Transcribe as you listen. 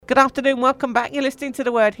Good afternoon, welcome back. You're listening to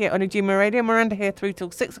The Word here on Ujima Radio. Miranda here through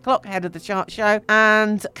till 6 o'clock, head of the chart show.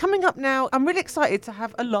 And coming up now, I'm really excited to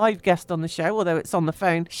have a live guest on the show, although it's on the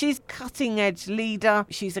phone. She's cutting edge leader.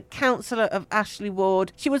 She's a councillor of Ashley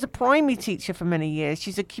Ward. She was a primary teacher for many years.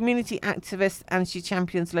 She's a community activist and she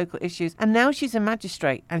champions local issues. And now she's a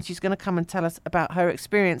magistrate and she's going to come and tell us about her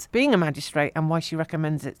experience being a magistrate and why she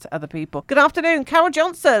recommends it to other people. Good afternoon, Carole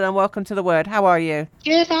Johnson, and welcome to The Word. How are you?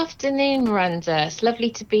 Good afternoon, Miranda. It's lovely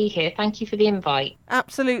to be here. Thank you for the invite.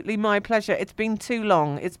 Absolutely, my pleasure. It's been too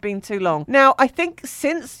long. Now, I think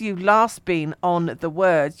since you last been on The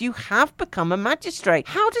Word, you have become a magistrate.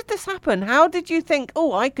 How did this happen? How did you think,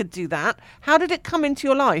 oh, I could do that? How did it come into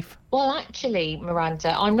your life? Well, actually,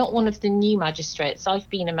 Miranda, I'm not one of the new magistrates. I've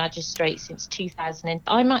been a magistrate since 2000.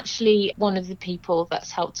 I'm actually one of the people that's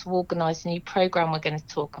helped to organise the new programme we're going to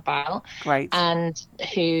talk about. Great. And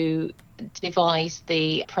who devised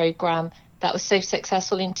the programme that was so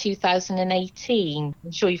successful in 2018.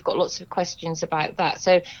 I'm sure you've got lots of questions about that.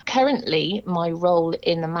 So currently, my role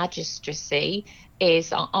in the magistracy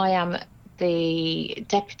is I am the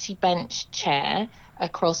Deputy Bench Chair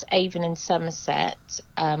across Avon and Somerset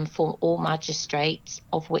for all magistrates,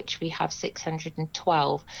 of which we have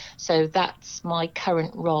 612. So that's my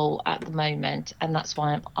current role at the moment, and that's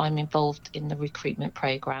why I'm involved in the recruitment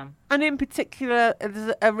programme. And in particular,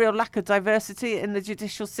 there's a real lack of diversity in the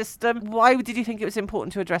judicial system. Why did you think it was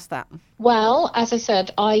important to address that? Well, as I said,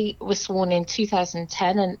 I was sworn in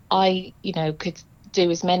 2010 and I, could do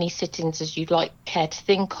as many sit-ins as you'd care to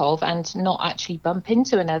think of and not actually bump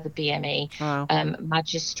into another BME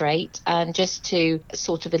magistrate. And just to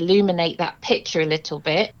sort of illuminate that picture a little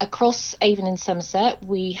bit, across Avon and Somerset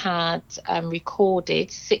we had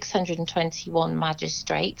recorded 621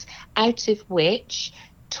 magistrates, out of which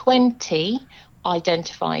 20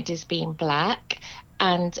 identified as being black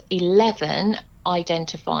and 11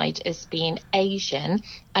 identified as being Asian,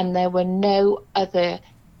 and there were no other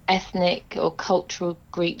ethnic or cultural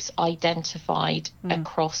groups identified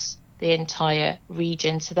across the entire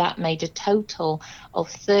region. So that made a total of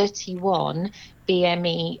 31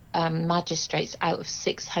 BME magistrates out of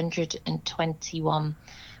 621,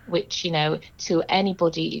 which, to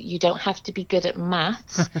anybody, you don't have to be good at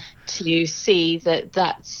maths to see that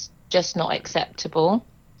that's just not acceptable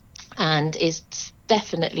and is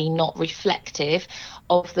definitely not reflective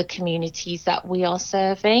of the communities that we are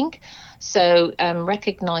serving. So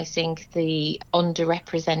recognising the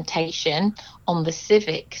underrepresentation on the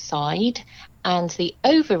civic side and the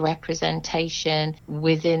overrepresentation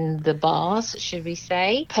within the bars, should we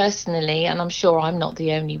say. Personally, and I'm sure I'm not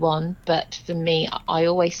the only one, but for me, I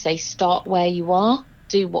always say start where you are.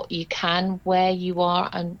 Do what you can where you are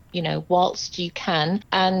and, whilst you can.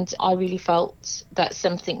 And I really felt that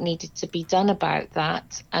something needed to be done about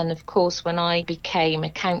that. And of course, when I became a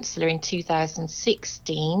councillor in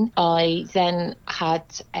 2016, I then had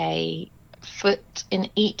a foot in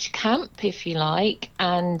each camp, if you like,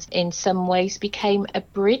 and in some ways became a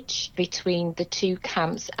bridge between the two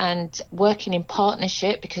camps and working in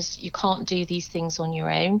partnership, because you can't do these things on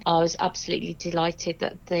your own. I was absolutely delighted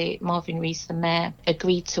that Marvin Rees, the mayor,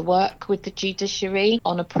 agreed to work with the judiciary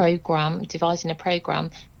on devising a programme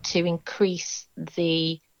to increase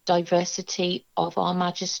the diversity of our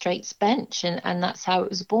magistrates bench, and that's how it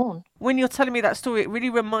was born. When you're telling me that story, it really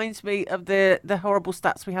reminds me of the horrible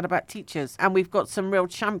stats we had about teachers, and we've got some real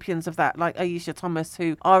champions of that, like Aisha Thomas,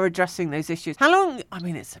 who are addressing those issues. How long,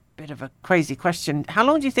 it's a bit of a crazy question, how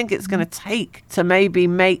long do you think it's going to take to maybe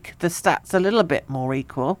make the stats a little bit more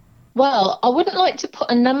equal? Well, I wouldn't like to put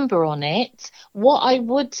a number on it. What I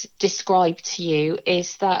would describe to you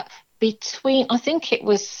is that I think it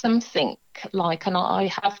was something like, and I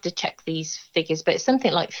have to check these figures, but it's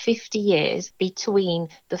something like 50 years between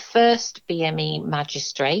the first BME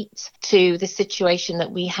magistrate to the situation that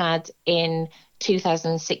we had in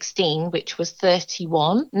 2016, which was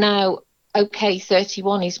 31. Now, okay,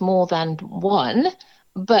 31 is more than one,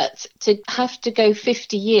 but to have to go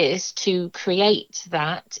 50 years to create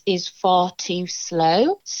that is far too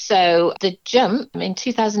slow. So the jump in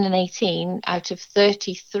 2018, out of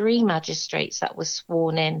 33 magistrates that were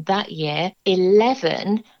sworn in that year,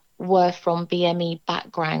 11 were from BME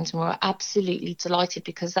backgrounds, and we're absolutely delighted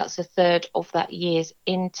because that's a third of that year's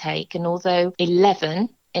intake. And although 11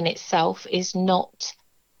 in itself is not,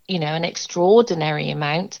 an extraordinary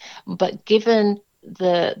amount, but given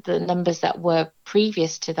the numbers that were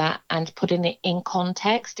previous to that, and putting it in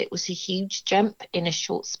context, it was a huge jump in a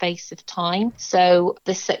short space of time. So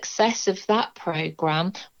the success of that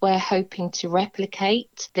programme, we're hoping to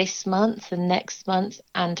replicate this month and next month,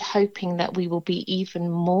 and hoping that we will be even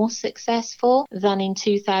more successful than in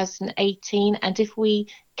 2018. And if we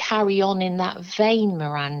carry on in that vein,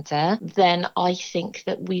 Miranda, then I think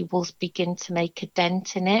that we will begin to make a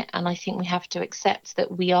dent in it. And I think we have to accept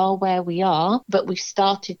that we are where we are, but we've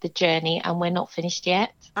started the journey and we're not finished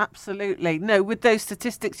yet. Absolutely. No, with those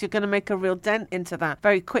statistics, you're going to make a real dent into that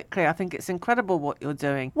very quickly. I think it's incredible what you're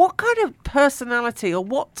doing. What kind of personality or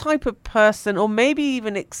what type of person, or maybe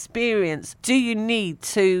even experience, do you need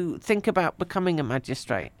to think about becoming a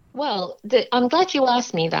magistrate? Well, I'm glad you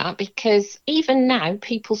asked me that, because even now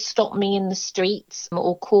people stop me in the streets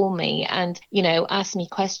or call me and, ask me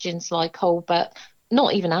questions like, oh, but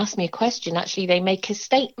not even ask me a question. Actually, they make a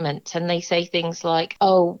statement and they say things like,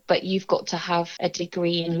 oh, but you've got to have a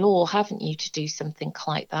degree in law, haven't you, to do something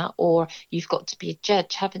like that? Or you've got to be a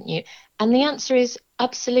judge, haven't you? And the answer is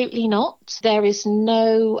absolutely not. There is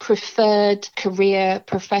no preferred career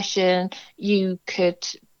profession. You could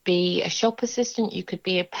be a shop assistant, you could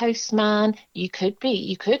be a postman, you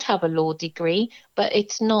could have a law degree, but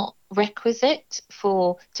it's not requisite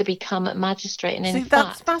to become a magistrate. And in fact,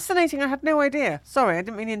 that's fascinating. I had no idea. Sorry, I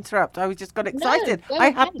didn't mean to interrupt. I just got excited. No, I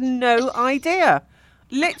had no idea.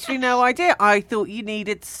 Literally no idea. I thought you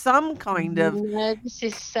needed some kind of... No, this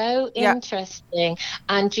is so interesting.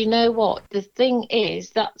 And you know what? The thing is,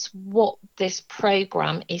 that's what this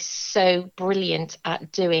programme is so brilliant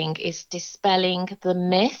at doing, is dispelling the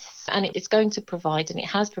myths. And it's going to provide, and it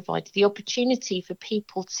has provided, the opportunity for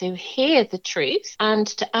people to hear the truth and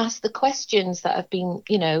to ask the questions that have been,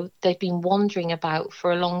 they've been wondering about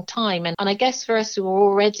for a long time. And I guess for us who are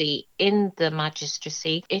already in the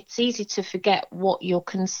magistracy, it's easy to forget what your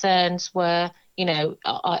concerns were.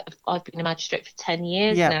 I've been a magistrate for 10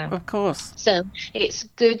 years now. Yeah, of course. So it's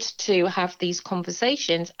good to have these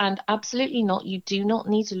conversations, and absolutely not, you do not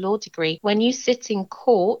need a law degree. When you sit in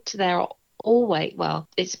court, there are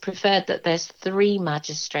it's preferred that there's 3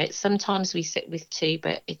 magistrates. Sometimes we sit with 2,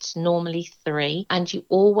 but it's normally 3. And you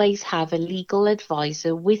always have a legal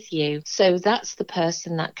advisor with you. So that's the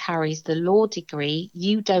person that carries the law degree.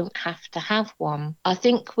 You don't have to have one. I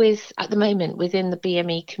think at the moment within the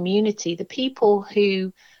BME community, the people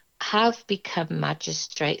who have become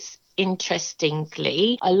magistrates,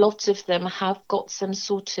 interestingly, a lot of them have got some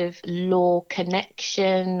sort of law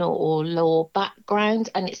connection or law background,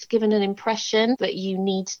 and it's given an impression that you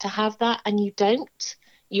need to have that, and you don't.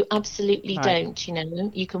 You absolutely don't.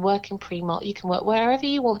 You can work in pre-mod, you can work wherever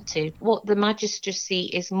you want to. What the magistracy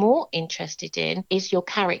is more interested in is your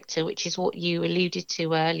character, which is what you alluded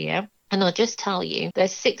to earlier. And I'll just tell you,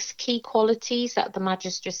 there's 6 key qualities that the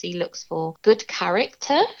magistracy looks for. Good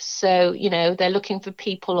character. So, they're looking for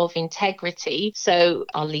people of integrity. So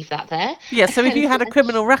I'll leave that there. Yeah, so if you had a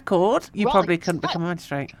criminal record, you probably couldn't become a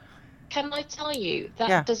magistrate. Can I tell you,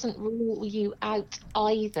 that doesn't rule you out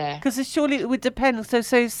either. Because surely it would depend. So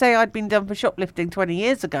say I'd been done for shoplifting 20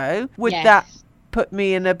 years ago. Would that put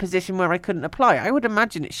me in a position where I couldn't apply? I would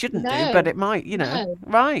imagine it shouldn't do, but it might, No.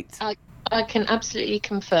 Right. I can absolutely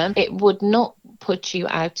confirm it would not put you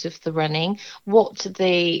out of the running. What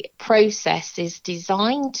the process is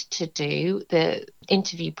designed to do, the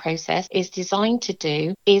interview process is designed to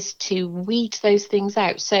do, is to weed those things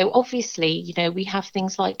out. So obviously, we have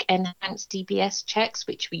things like enhanced DBS checks,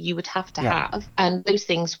 which you would have to have, and those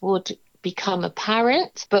things would become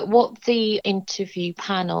apparent. But what the interview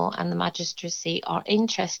panel and the magistracy are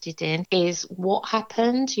interested in is what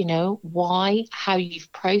happened, why, how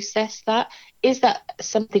you've processed that. Is that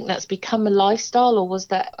something that's become a lifestyle, or was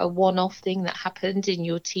that a one-off thing that happened in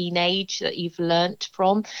your teenage that you've learnt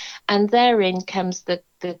from? And therein comes the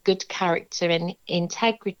good character and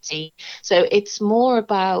integrity. So it's more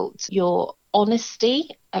about your honesty,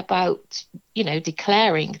 about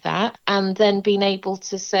declaring that, and then being able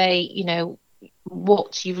to say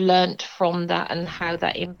what you've learnt from that and how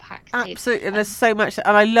that impacted. Absolutely. And there's so much,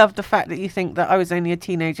 and I love the fact that you think that I was only a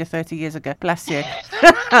teenager 30 years ago. Bless you.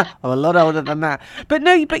 I'm a lot older than that. But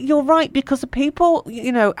no, but you're right, because the people,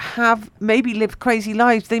 have maybe lived crazy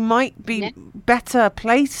lives. They might be better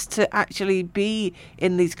placed to actually be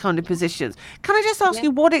in these kind of positions. Can I just ask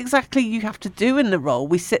you what exactly you have to do in the role?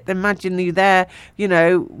 We imagine you there,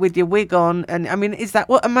 with your wig on. And I mean, is that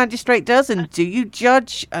what a magistrate does? And do you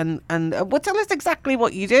judge? And tell us exactly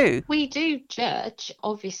what you do. We do judge,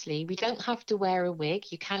 obviously. We don't have to wear a wig.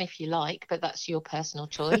 You can if you like, but that's your personal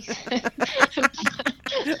choice.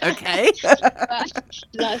 Okay.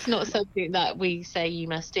 That's not something that we say you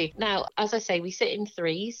must do. Now, as I say, we sit in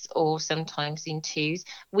 3s or sometimes in 2s.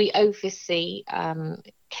 We oversee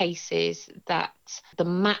cases that the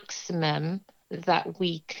maximum that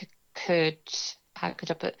we could, how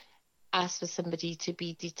could I put, ask for somebody to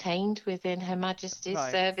be detained within Her Majesty's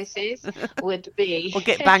services would be... Or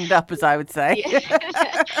get banged up, as I would say.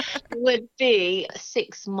 would be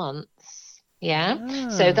 6 months. Yeah.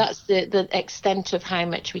 So that's the extent of how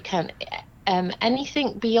much we can.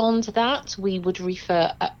 Anything beyond that, we would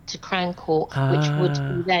refer up to Crown Court, which would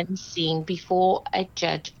be then seen before a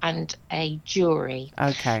judge and a jury.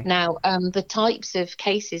 Okay. Now, the types of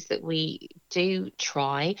cases that we do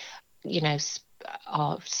try,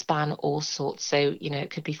 span all sorts. So, it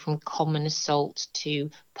could be from common assault to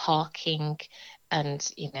parking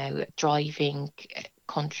and, driving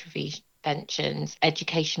contraventions,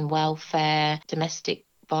 education, welfare, domestic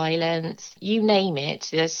violence, you name it.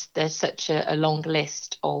 There's such a long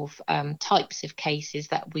list of types of cases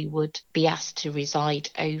that we would be asked to reside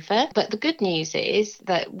over. But the good news is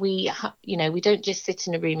that we don't just sit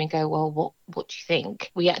in a room and go, well, what do you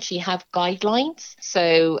think? We actually have guidelines.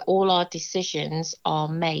 So all our decisions are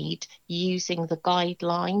made using the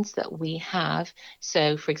guidelines that we have.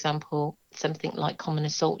 So, for example, something like common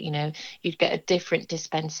assault, you'd get a different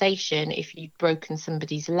dispensation if you'd broken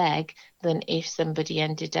somebody's leg than if somebody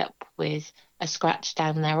ended up with a scratch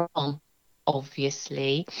down their arm,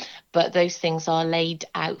 obviously. But those things are laid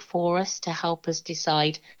out for us to help us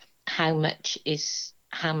decide how much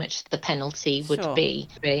the penalty would be.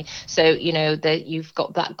 So, that you've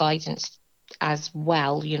got that guidance as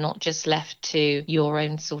well. You're not just left to your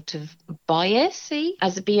own sort of bias. See,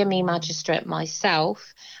 as a BME magistrate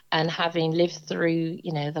myself, and having lived through,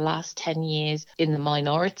 the last 10 years in the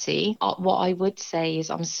minority, what I would say is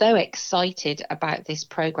I'm so excited about this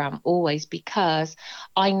programme always, because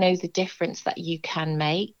I know the difference that you can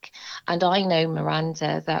make. And I know,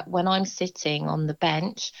 Miranda, that when I'm sitting on the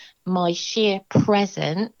bench, my sheer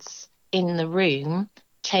presence in the room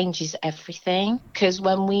changes everything. Because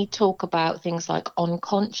when we talk about things like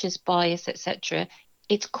unconscious bias, etc.,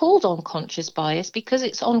 it's called unconscious bias because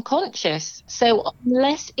it's unconscious. So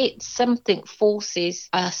unless it's something forces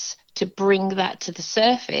us to bring that to the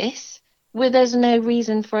surface, there's no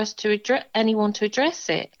reason for us to anyone to address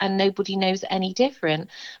it, and nobody knows any different.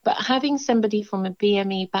 But having somebody from a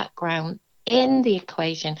BME background in the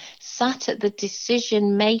equation, sat at the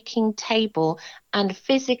decision-making table and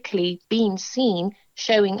physically being seen,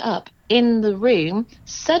 showing up in the room,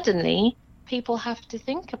 suddenly people have to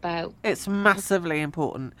think about. It's massively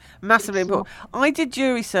important. I did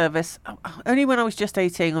jury service only when I was just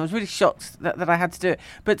 18. I was really shocked that I had to do it.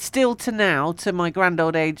 But still to now, to my grand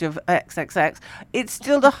old age of XXX, it's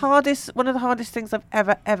still one of the hardest things I've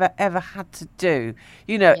ever had to do.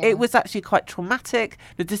 It was actually quite traumatic.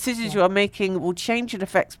 The decisions you are making will change and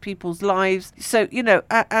affect people's lives. So, and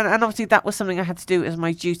obviously that was something I had to do as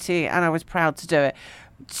my duty, and I was proud to do it.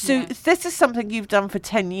 So this is something you've done for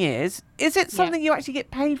 10 years. Is it something you actually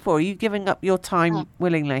get paid for? Are you giving up your time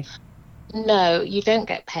willingly? No, you don't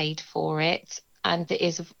get paid for it. And it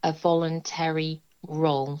is a voluntary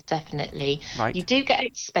role, definitely. Right. You do get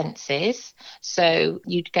expenses. So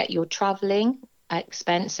you'd get your travelling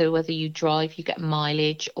expense. So whether you drive, you get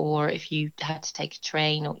mileage, or if you had to take a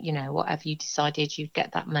train or, whatever you decided, you'd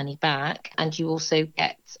get that money back. And you also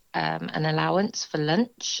get an allowance for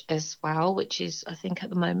lunch as well, which is, I think at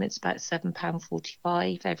the moment, it's about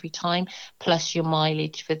 £7.45 every time, plus your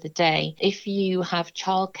mileage for the day. If you have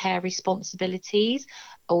childcare responsibilities,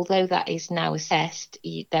 although that is now assessed,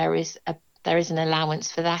 there is an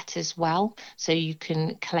allowance for that as well, so you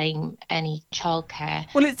can claim any childcare.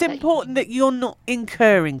 Well, it's important that you're not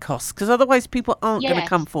incurring costs, because otherwise people aren't going to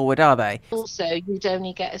come forward, are they? Also, you'd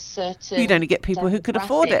only get You'd only get people who could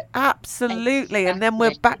afford it. Absolutely. Exactly. And then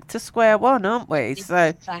we're back to square one, aren't we?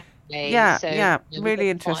 Exactly. Really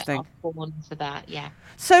interesting. For that,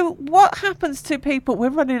 So what happens to people? We're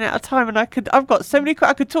running out of time, and I've got so many.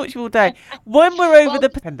 I could talk to you all day. When we're over the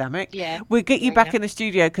pandemic, we'll get you back in the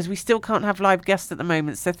studio, because we still can't have live guests at the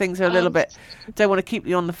moment. So things are a little bit. Don't want to keep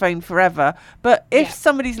you on the phone forever. But if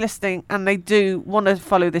somebody's listening and they do want to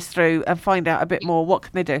follow this through and find out a bit more, what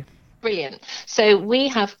can they do? Brilliant. So we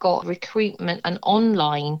have got an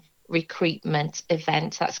online recruitment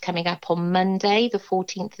event that's coming up on Monday, the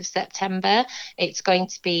 14th of September. It's going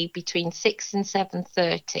to be between 6 and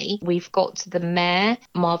 7:30. We've got the Mayor,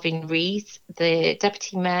 Marvin Rees, the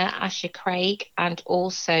Deputy Mayor, Asha Craig, and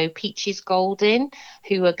also Peaches Golding,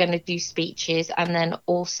 who are going to do speeches, and then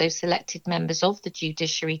also selected members of the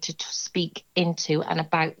judiciary to speak into and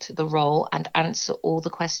about the role and answer all the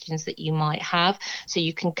questions that you might have. So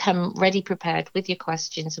you can come ready prepared with your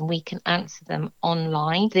questions and we can answer them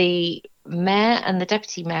online. The Mayor and the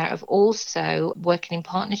Deputy Mayor have also, working in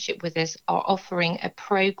partnership with us, are offering a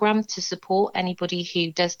programme to support anybody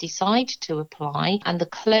who does decide to apply. And the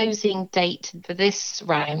closing date for this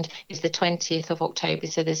round is the 20th of October.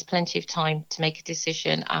 So there's plenty of time to make a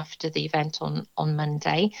decision after the event on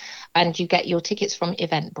Monday. And you get your tickets from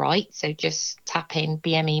Eventbrite. So just tap in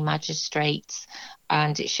BME Magistrates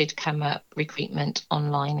and it should come up, recruitment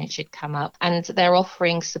online, it should come up. And they're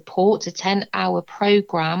offering support, a 10-hour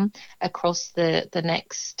programme across the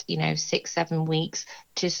next, 6-7 weeks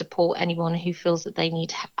to support anyone who feels that they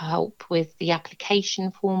need help with the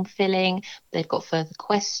application form filling. They've got further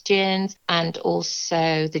questions, and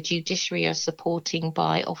also the judiciary are supporting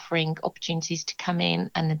by offering opportunities to come in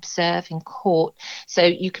and observe in court. So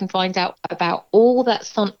you can find out about all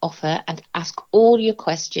that's on offer and ask all your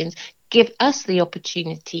questions. Give us the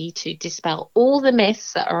opportunity to dispel all the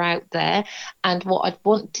myths that are out there. And what I'd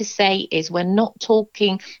want to say is we're not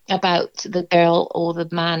talking about the girl or the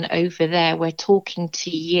man over there. We're talking to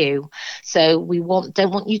you. So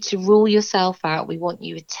don't want you to rule yourself out. We want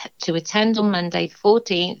you to attend on Monday,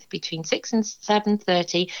 14th, between 6 and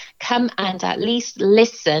 7:30. Come and at least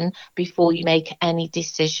listen before you make any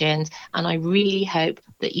decisions. And I really hope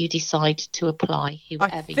that you decide to apply,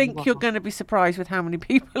 whoever you are. I think you're going to be surprised with how many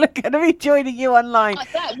people are going to be joining you online.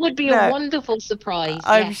 That would be a wonderful surprise.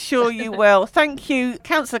 I'm sure you will. Thank you,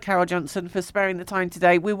 Councillor Carole Johnson, for sparing the time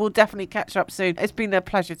today. We will definitely catch up soon. It's been a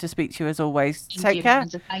pleasure to speak to you as always. Take care.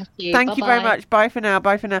 Thank you. Thank you very much. Bye for now.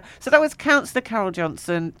 Bye for now. So that was Councillor Carole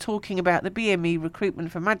Johnson talking about the BME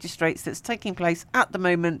recruitment for magistrates that's taking place at the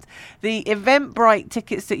moment. The Eventbrite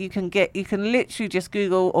tickets that you can get, you can literally just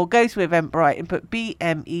Google or go to Eventbrite and put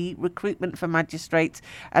BME recruitment for magistrates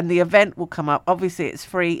and the event will come up. Obviously it's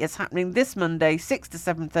free. It's happening this Monday, 6 to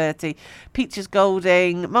 7:30. Peaches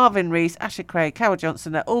Golding, Marvin Rees, Asha Craig, Carole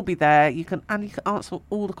Johnson, they'll all be there. You can answer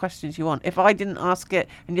all the questions you want. If I didn't ask it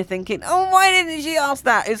and you're thinking, oh, why didn't she ask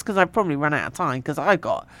that? It's because I probably run out of time because I've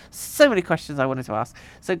got so many questions I wanted to ask.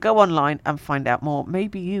 So go online and find out more.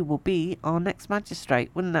 Maybe you will be our next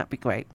magistrate. Wouldn't that be great?